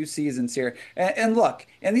for a few seasons here. And look,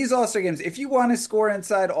 in these All-Star games, if you want to score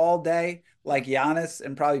inside all day, like Giannis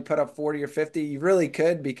and probably put up 40 or 50. You really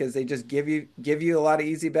could, because they just give you a lot of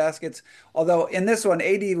easy baskets. Although in this one,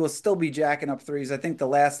 AD will still be jacking up threes. I think the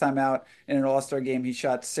last time out in an All-Star game, he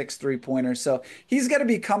shot 6 3-pointers. So he's going to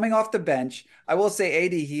be coming off the bench. I will say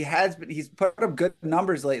AD, he's put up good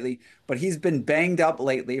numbers lately, but he's been banged up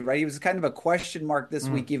lately, right? He was kind of a question mark this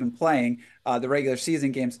week, even playing the regular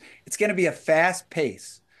season games. It's going to be a fast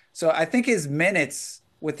pace. So I think his minutes,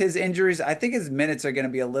 with his injuries, I think his minutes are going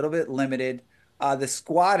to be a little bit limited. The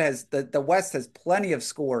squad the West has plenty of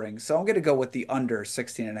scoring, so I'm going to go with the under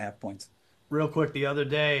 16.5 points. Real quick, the other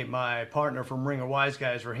day, my partner from Ringer Wise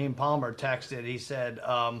Guys, Raheem Palmer, texted.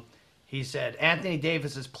 He said, Anthony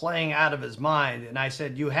Davis is playing out of his mind. And I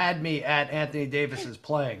said, you had me at Anthony Davis is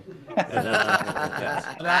playing. It's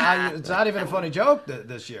not even a funny joke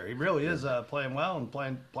this year. He really is playing well and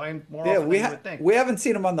playing more often than you would think. We haven't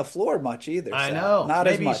seen him on the floor much either. I know. Not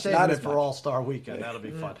Maybe as much. Maybe saving it for All-Star Weekend. That'll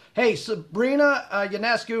be fun. Hey, Sabrina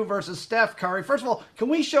Ionescu versus Steph Curry. First of all, can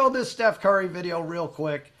we show this Steph Curry video real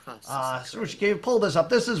quick? Pull this up.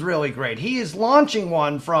 This is really great. He is launching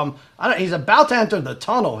one from, he's about to enter the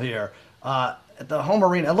tunnel here at the home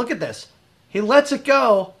arena. And look at this. He lets it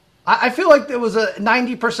go. I feel like there was a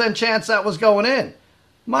 90% chance that was going in.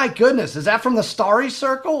 My goodness, is that from the starry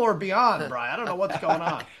circle or beyond, Brian? I don't know what's going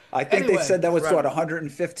on. I think they said that was,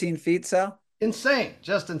 115 feet, Sal? Insane,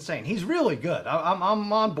 just insane. He's really good. I'm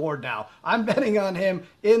on board now. I'm betting on him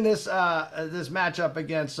in this this matchup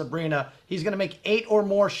against Sabrina. He's going to make 8 or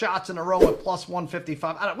more shots in a row at plus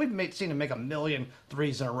 155. We've seen him make 1 million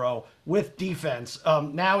threes in a row with defense.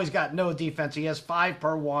 Now he's got no defense. He has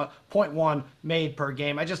 5.1 made per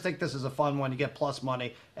game. I just think this is a fun one to get plus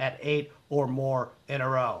money at 8 or more in a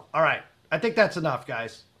row. All right, I think that's enough,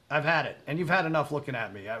 guys. I've had it, and you've had enough looking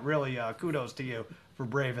at me. Really, kudos to you for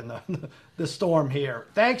braving the storm here.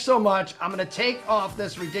 Thanks so much. I'm going to take off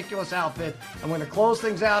this ridiculous outfit. I'm going to close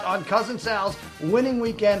things out on Cousin Sal's winning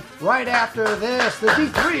weekend right after this. The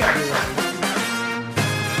D3, everyone.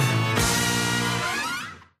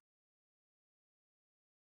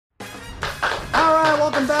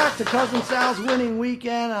 Welcome back to Cousin Sal's winning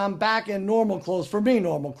weekend. I'm back in normal clothes. For me,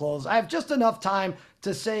 normal clothes. I have just enough time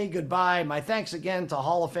to say goodbye. My thanks again to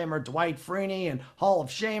Hall of Famer Dwight Freeney and Hall of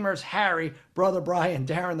Shamers Harry, Brother Brian,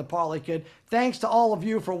 Darren the Parlay Kid. Thanks to all of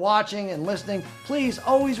you for watching and listening. Please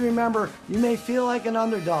always remember, you may feel like an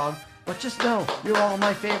underdog, but just know you're all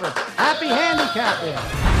my favorite. Happy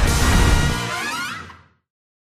handicapping!